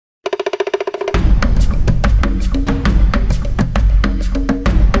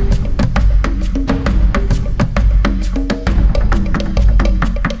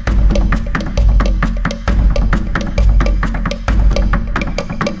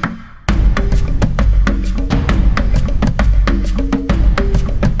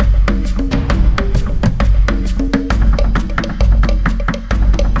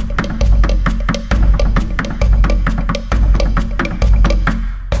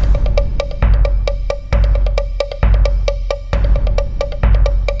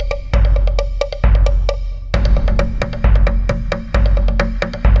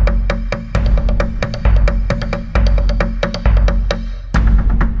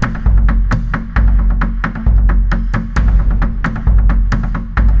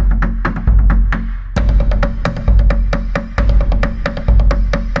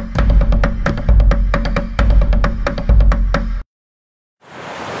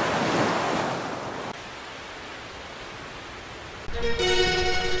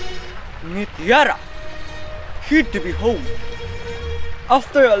Yara, good to be home.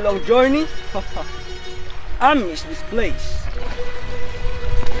 After a long journey, I miss this place.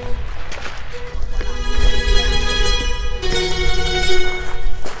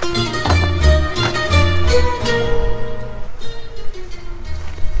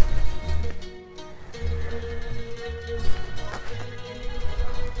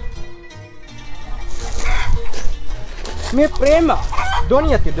 Mi prima,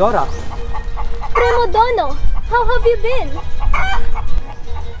 Doña TEODORA. Primo Dono, how have you been?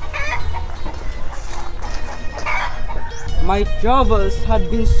 My travels had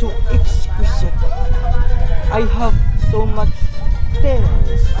been so exquisite. I have so much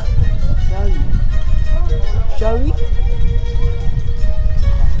tales. Shall we?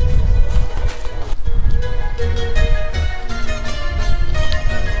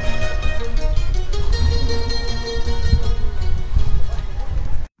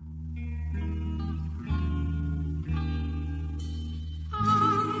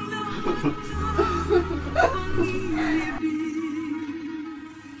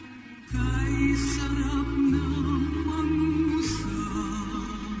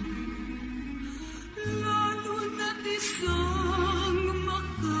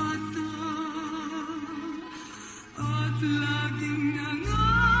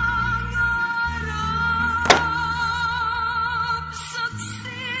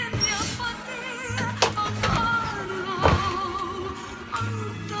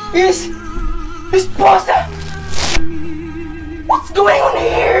 Esposa! What's going on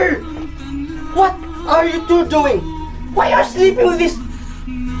here? What are you two doing? Why are you sleeping with this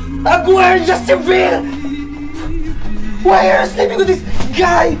Guardia Civil? Why are you sleeping with this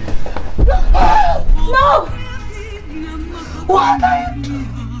guy? No! What are you doing?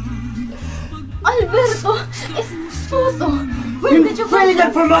 Alberto, esposo, where did you Really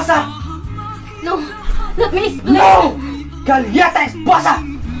come from? Formosa? No, let me explain. No! Gagliata esposa!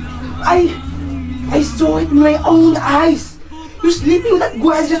 I saw it with my own eyes. You're sleeping with that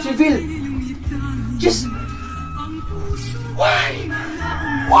Guardia Civil. Just... Why?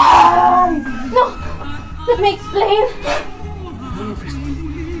 Why? No, let me explain.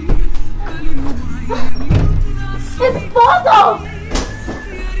 Esposo!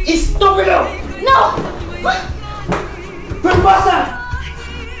 Estúpido! No! Formosa!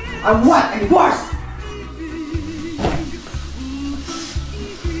 I want a divorce!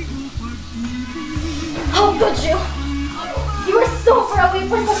 How could you? You were so far away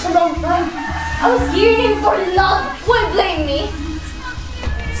for such a long time. I was yearning for love. Why blame me?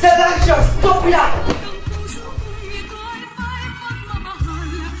 Silencio, estúpida!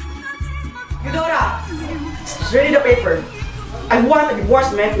 Eudora! Ready the paper. I want a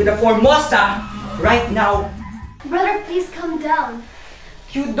divorcement with a Formosa right now. Brother, please calm down.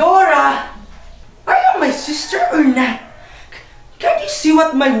 Eudora! Are you my sister or not? Can't you see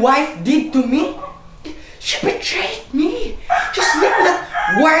what my wife did to me? She betrayed me. She's living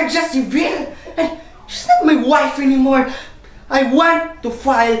that Guardia Civil. And she's not my wife anymore. I want to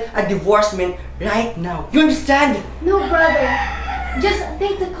file a divorcement right now. You understand? No, brother. Just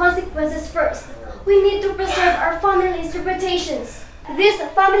think the consequences first. We need to preserve our family's reputations. This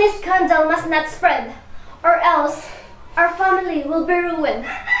family scandal must not spread, or else our family will be ruined.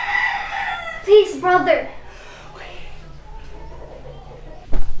 Please, brother.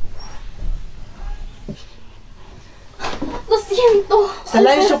 Lo siento.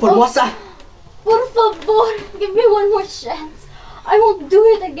 Silencio, Formosa. Por favor, give me one more chance. I won't do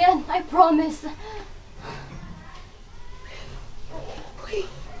it again, I promise. Okay.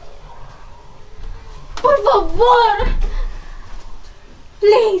 Por favor.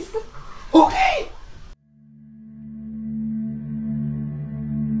 Please. Okay.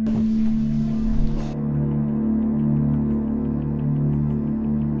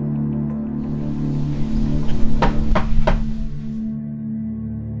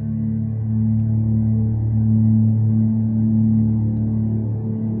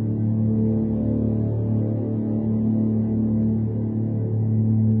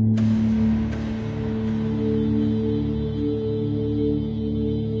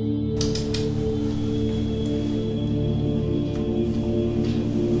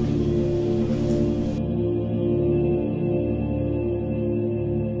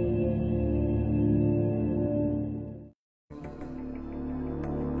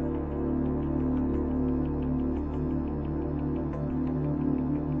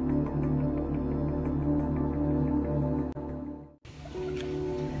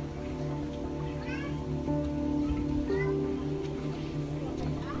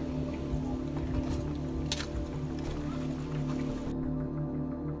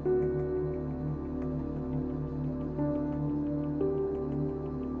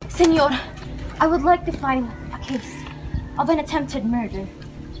 Senor, I would like to file a case of an attempted murder.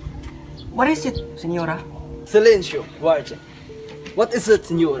 What is it, Senora? Silencio, Guardia. What is it,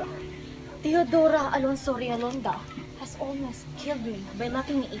 Senora? Teodora Alonso Rialonda has almost killed me by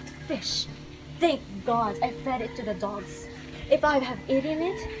letting me eat fish. Thank God I fed it to the dogs. If I had eaten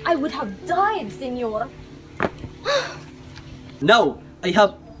it, I would have died, Senor. Now, I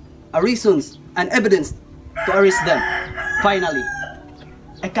have reasons and evidence to arrest them. Finally,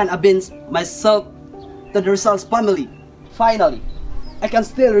 I can avenge myself to the Rizal's family. Finally, I can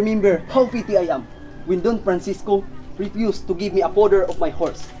still remember how pity I am when Don Francisco refused to give me a fodder of my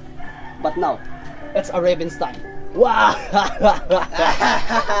horse. But now, it's a raven's time. Wow!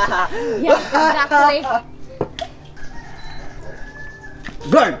 Yeah, exactly.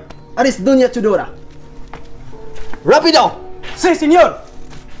 Guard! Arrest Doña Teodora! Rapido! Si, senor!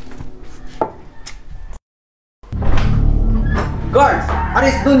 Guards!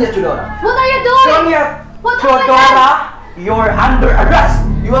 Arrest Doña Teodora! What are you doing? Doña What happened? Teodora, you're under arrest!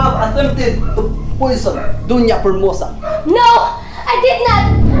 You have attempted to poison Doña Formosa. No! I did not!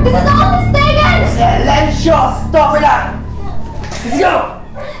 This is all mistaken! Silencio! Stop that! Let's go!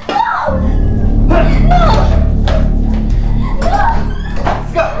 No! No!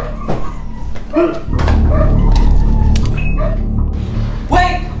 Let's go!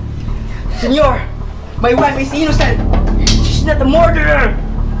 Wait! Senor, my wife is innocent! She's not a murderer!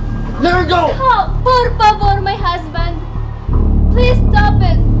 Let her go! Oh, por favor, my husband. Please stop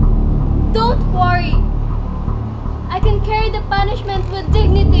it. Don't worry. I can carry the punishment with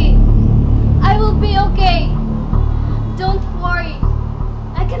dignity. I will be okay. Don't worry.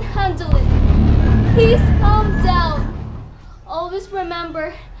 I can handle it. Please calm down. Always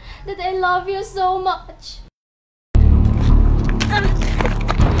remember that I love you so much.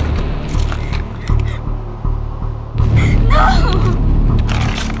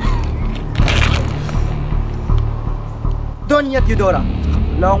 Doña Teodora,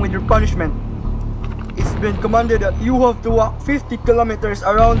 along with your punishment, it's been commanded that you have to walk 50 kilometers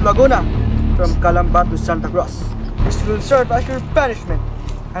around Laguna from Calamba to Santa Cruz. This will serve as your punishment.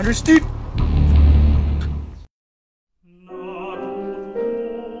 Understood?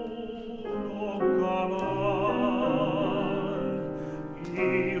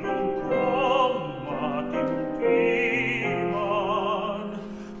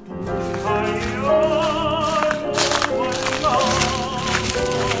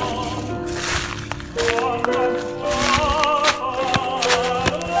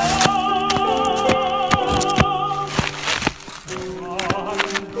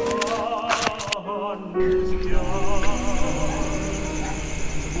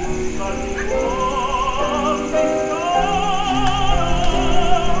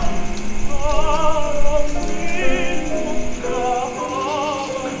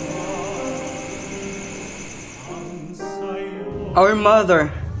 Our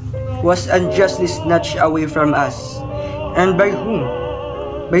mother was unjustly snatched away from us. And by whom?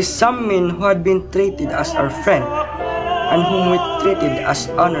 By some men who had been treated as our friend, and whom we treated as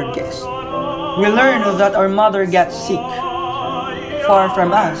honored guests. We learned that our mother got sick, far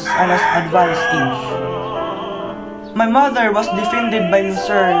from us and at advanced age. My mother was defended by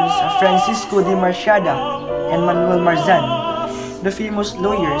Messrs. Francisco de Marciada and Manuel Marzan, the famous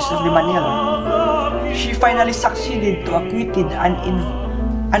lawyers of the Manila. She finally succeeded to acquitted and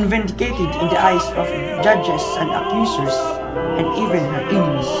vindicated in the eyes of judges and accusers and even her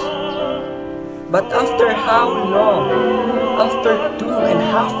enemies. But after how long? After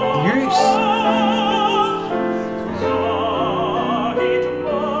 2.5 years,